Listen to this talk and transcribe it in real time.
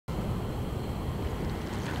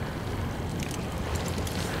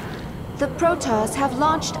The Protoss have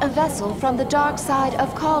launched a vessel from the dark side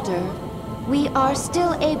of Calder. We are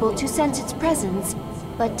still able to sense its presence,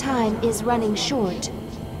 but time is running short.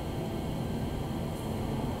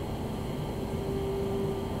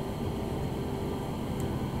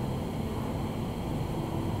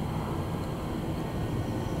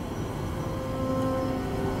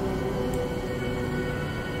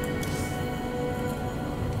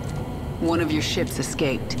 One of your ships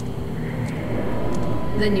escaped.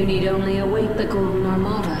 Then you need only await the Golden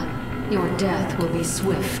Armada. Your death will be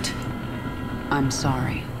swift. I'm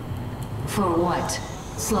sorry. For what?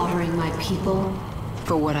 Slaughtering my people?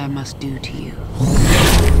 For what I must do to you.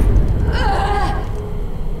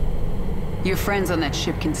 Your friends on that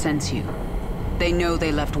ship can sense you. They know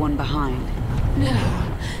they left one behind. No.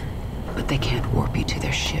 But they can't warp you to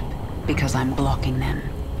their ship, because I'm blocking them.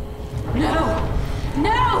 No!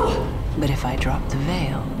 No! But if I drop the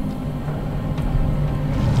veil...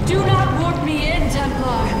 Do not warp me in,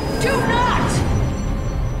 Templar! Do not!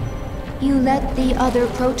 You let the other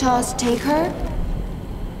Protoss take her?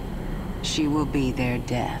 She will be their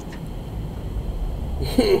death.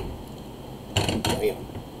 Damn.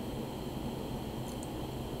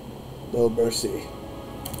 No mercy.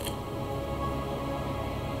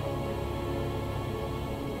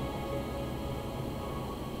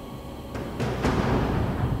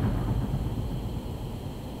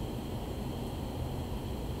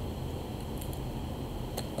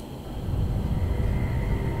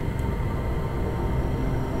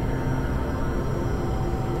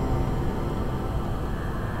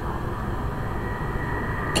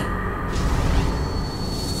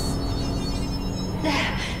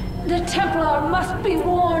 The Templar must be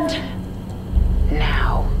warned!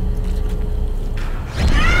 Now.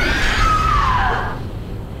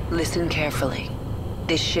 Listen carefully.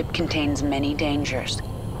 This ship contains many dangers.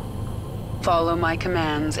 Follow my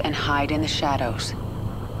commands and hide in the shadows.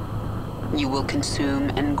 You will consume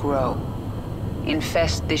and grow.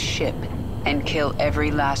 Infest this ship and kill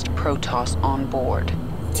every last Protoss on board.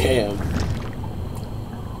 Damn.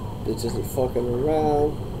 Bitch isn't fucking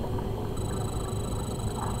around.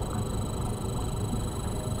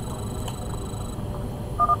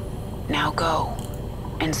 Now go,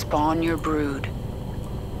 and spawn your brood.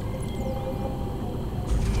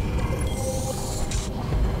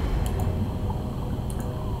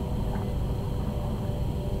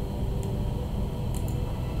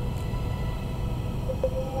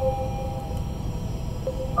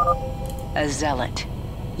 A zealot.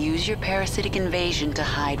 Use your parasitic invasion to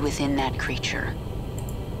hide within that creature.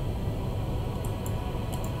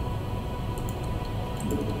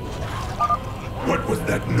 What was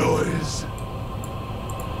that noise?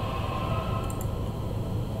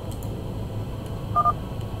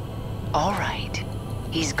 All right,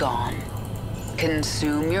 he's gone.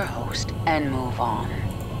 Consume your host and move on.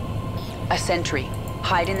 A sentry.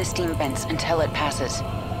 Hide in the steam vents until it passes.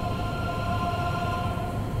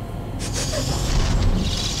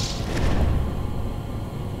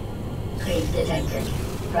 Creep detected.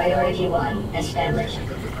 Priority 1 established.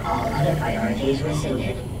 All other priorities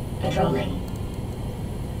rescinded. Patrolling.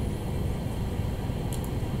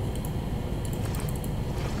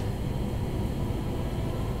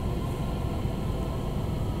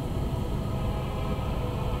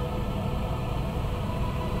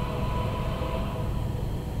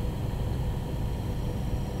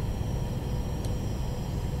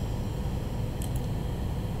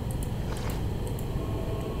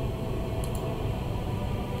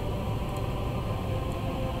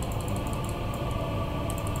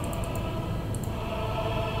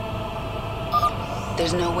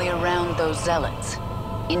 There's no way around those zealots.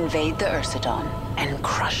 Invade the Ursidon and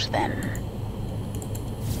crush them.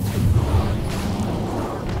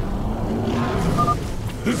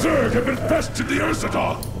 The Zerg have infested the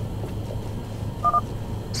Ursidon!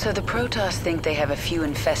 So the Protoss think they have a few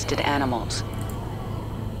infested animals.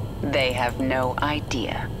 They have no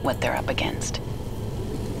idea what they're up against.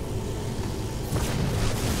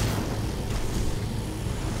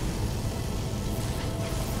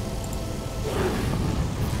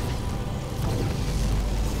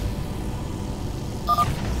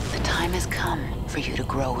 The time has come for you to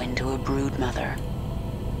grow into a brood mother.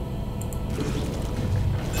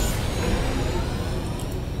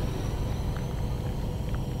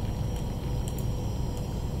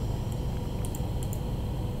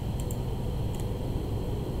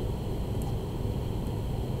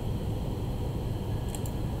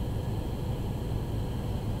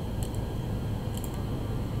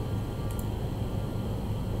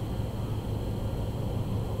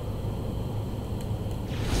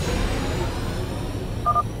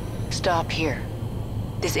 Stop here.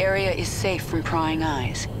 This area is safe from prying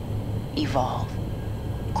eyes. Evolve.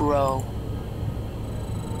 Grow.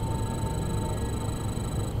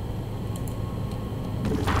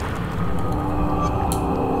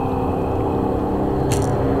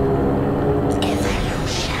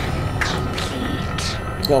 Evolution complete.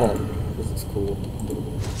 Oh, this is cool.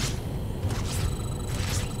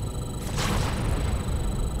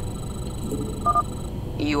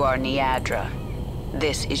 You are Niadra.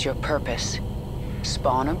 This is your purpose.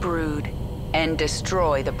 Spawn a brood and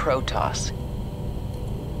destroy the Protoss.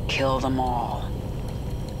 Kill them all.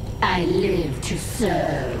 I live to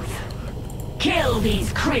serve. Kill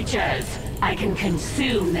these creatures! I can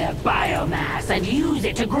consume their biomass and use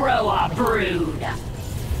it to grow our brood.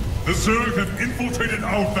 The Zerg have infiltrated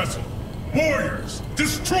our vessel. Warriors,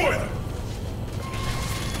 destroy them!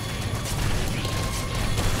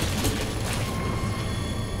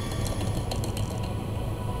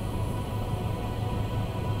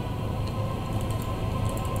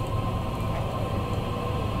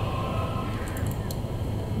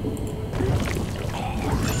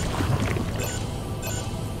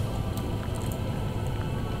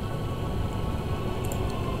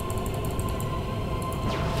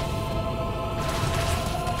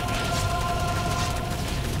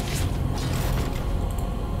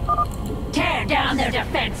 Tear down their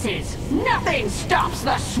defenses! Nothing stops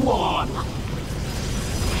the swarm!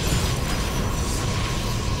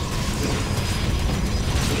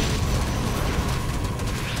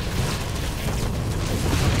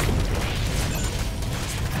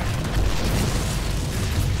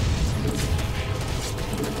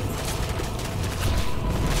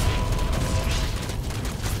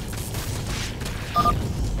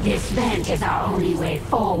 This vent is our only way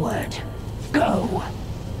forward. Go!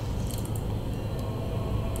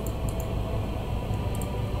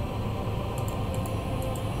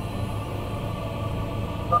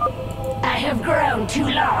 I have grown too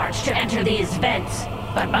large to enter these vents,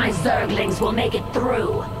 but my Zerglings will make it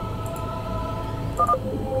through.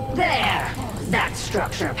 There! That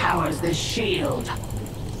structure powers the shield.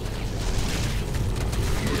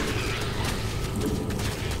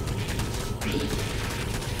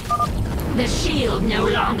 The shield no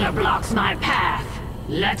longer blocks my path.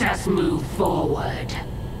 Let us move forward.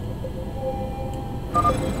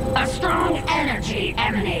 A strong energy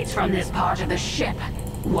emanates from this part of the ship.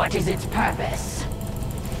 What is its purpose?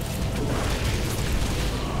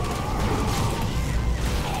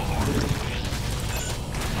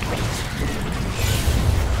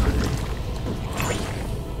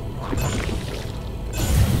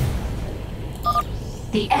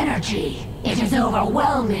 The energy, it is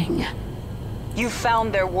overwhelming. You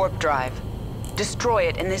found their warp drive. Destroy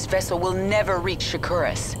it and this vessel will never reach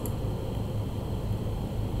Shakuras.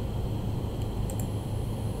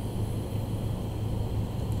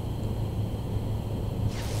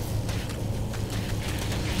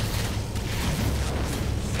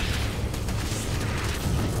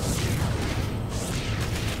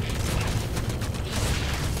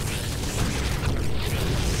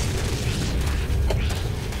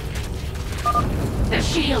 The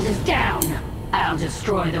shield is down. I'll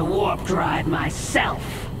destroy the warp drive myself.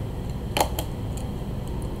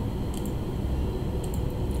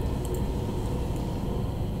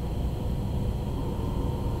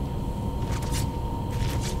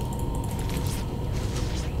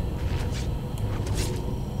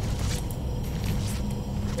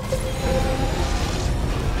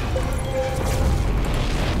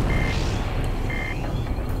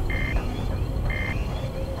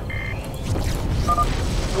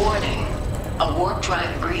 Warning. A warp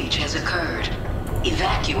drive breach has occurred.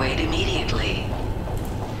 Evacuate immediately.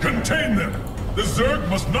 Contain them! The Zerg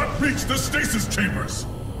must not reach the stasis chambers!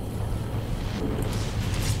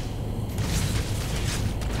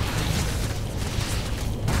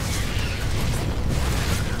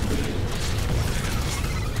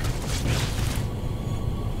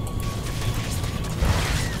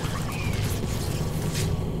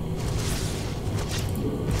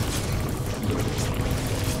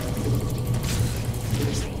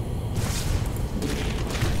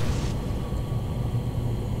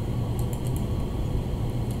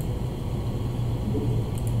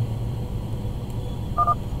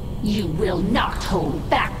 You will not hold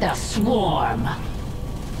back the swarm.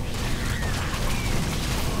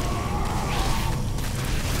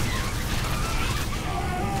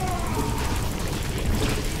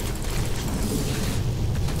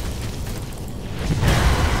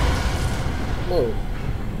 Oh.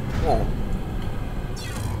 Oh.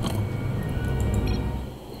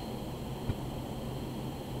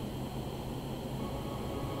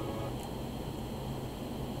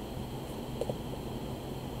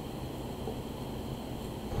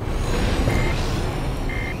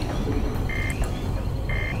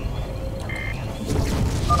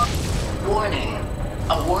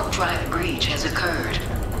 drive breach has occurred.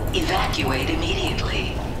 Evacuate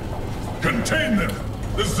immediately. Contain them!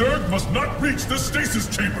 The Zerg must not reach the stasis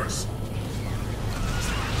chambers!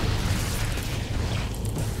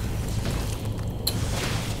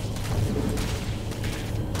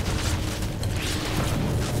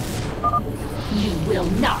 You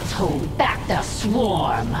will not hold back the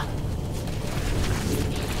swarm!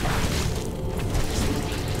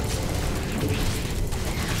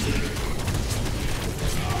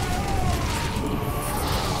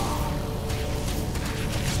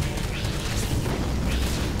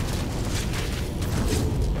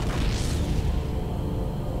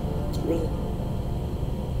 Really?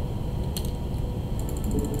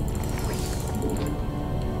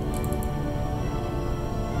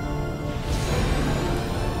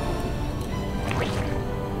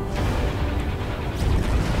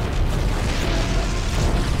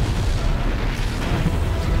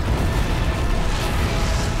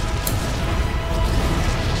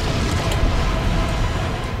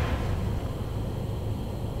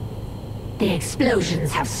 The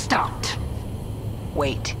explosions have stopped.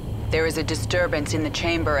 Wait. There is a disturbance in the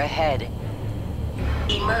chamber ahead.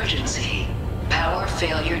 Emergency. Power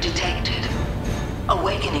failure detected.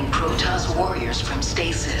 Awakening Protoss warriors from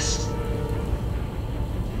stasis.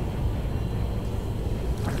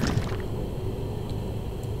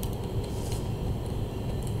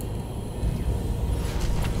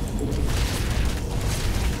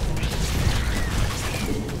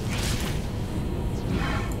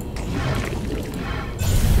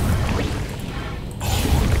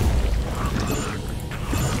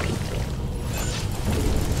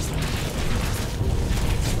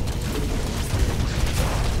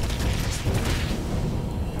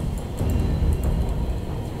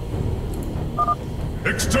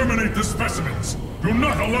 Exterminate the specimens! Do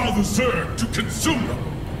not allow the Zerg to consume them!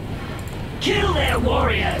 Kill their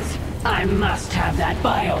warriors! I must have that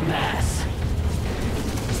biomass!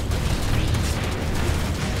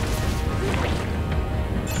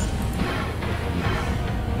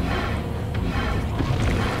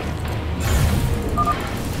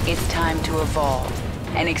 It's time to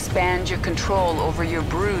evolve and expand your control over your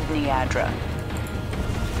brood, Niadra.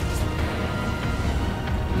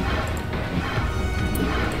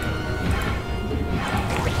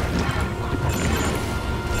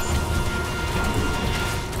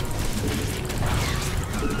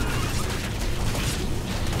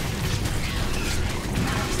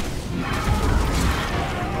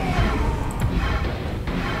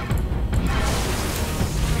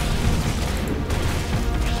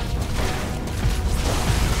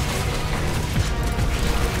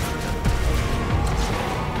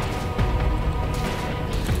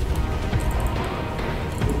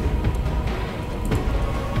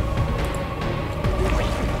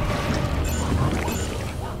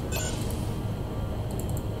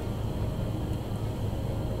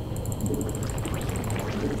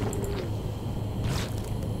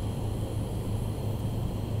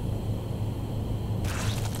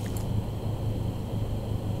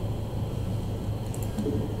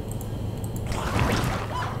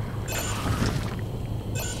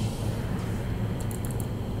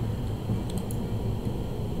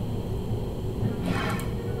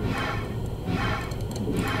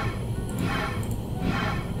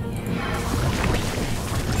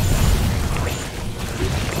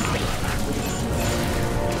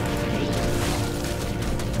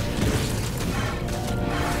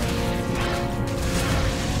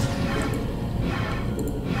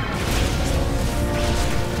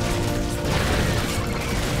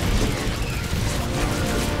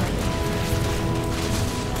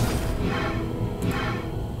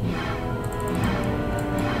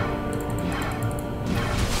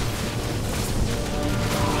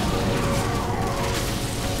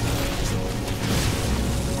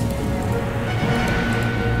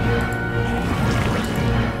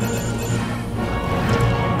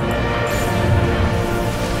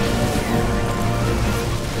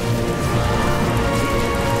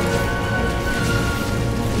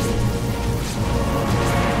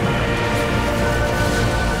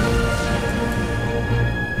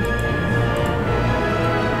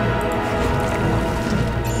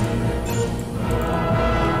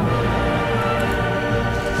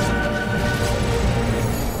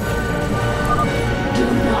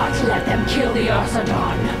 Kill the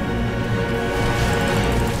Arsadon!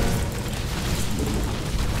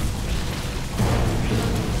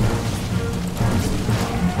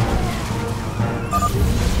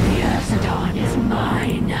 The Arsadon is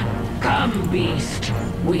mine. Come, beast.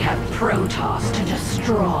 We have Protoss to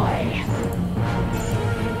destroy.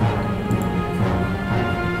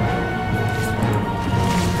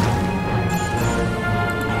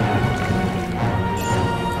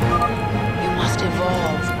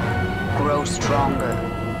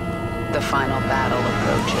 final battle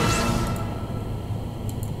approaches.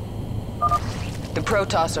 The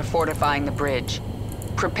Protoss are fortifying the bridge.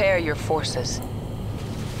 Prepare your forces.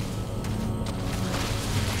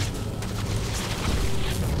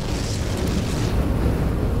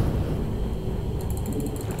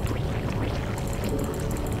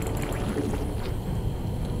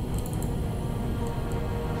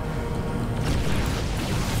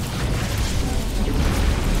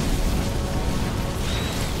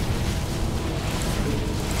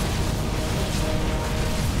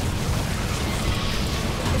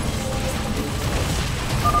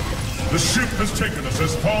 The ship has taken us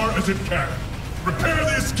as far as it can. Prepare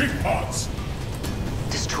the escape pods!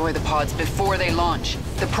 Destroy the pods before they launch.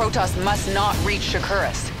 The Protoss must not reach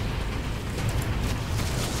Shakuras.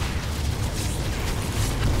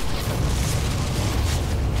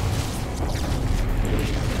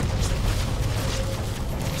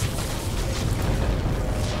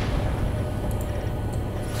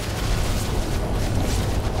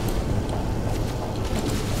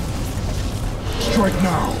 Strike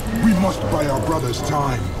now! We must buy our brothers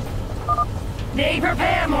time. They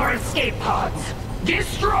prepare more escape pods.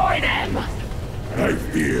 Destroy them! I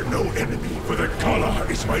fear no enemy, for the Kala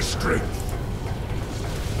is my strength.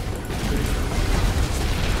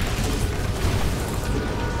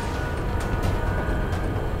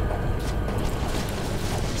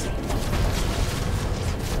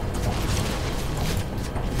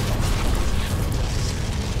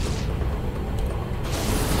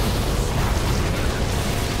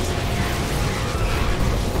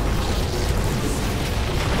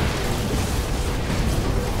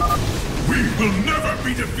 We will never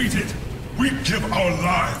be defeated! We give our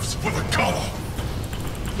lives for the Kala!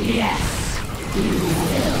 Yes, you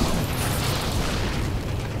will.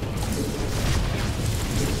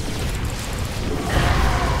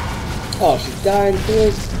 Oh, she's dying to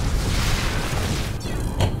this.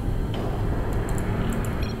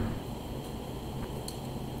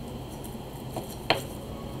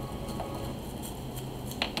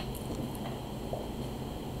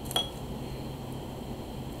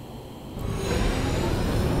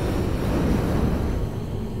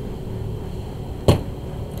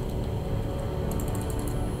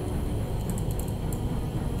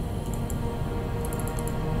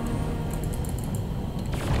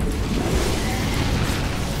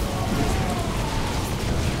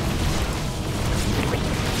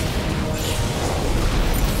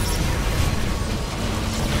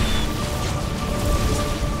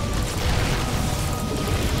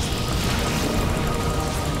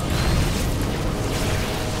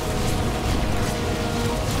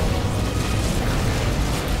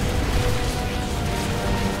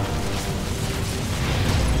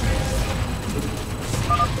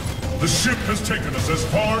 The ship has taken us as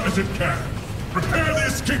far as it can. Prepare the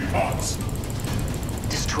escape pods!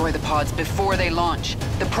 Destroy the pods before they launch.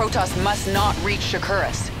 The Protoss must not reach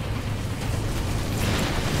Shakuras.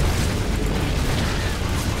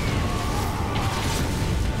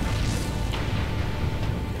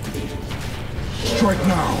 Strike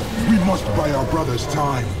now! We must buy our brothers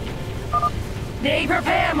time. They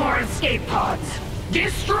prepare more escape pods.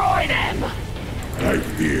 Destroy them! I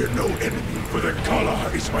fear no enemy, for the Kala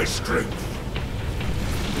is my strength.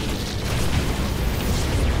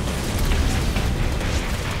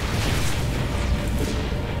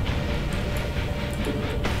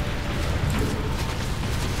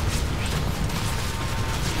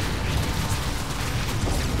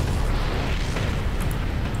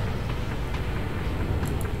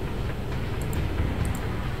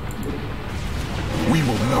 We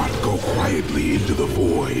will not go quietly into the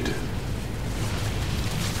void.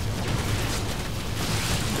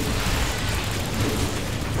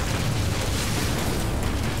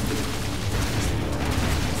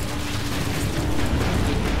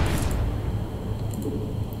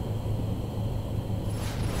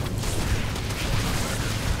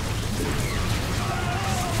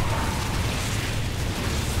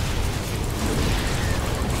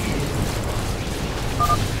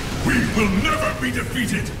 We will never be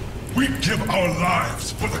defeated! We give our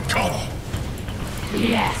lives for the Kala!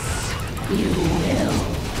 Yes, you will.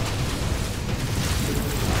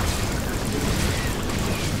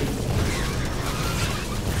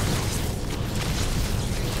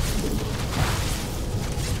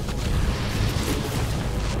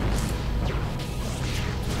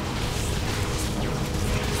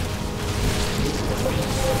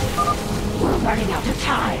 We're running out of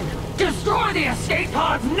time! Destroy the escape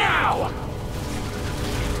pods now!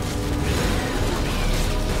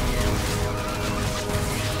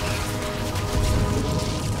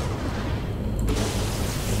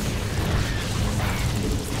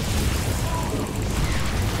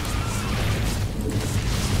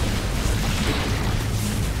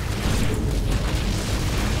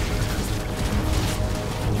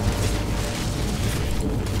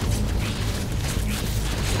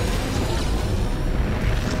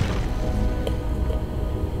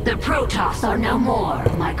 Protoss are no more,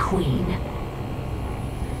 my queen.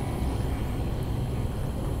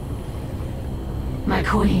 My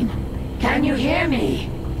queen, can you hear me?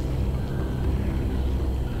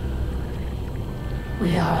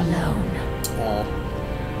 We are alone.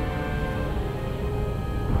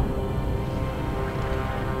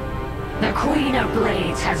 The Queen of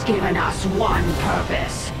Blades has given us one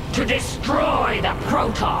purpose: to destroy the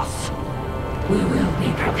Protoss. We will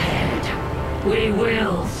be prepared. We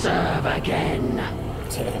will serve again.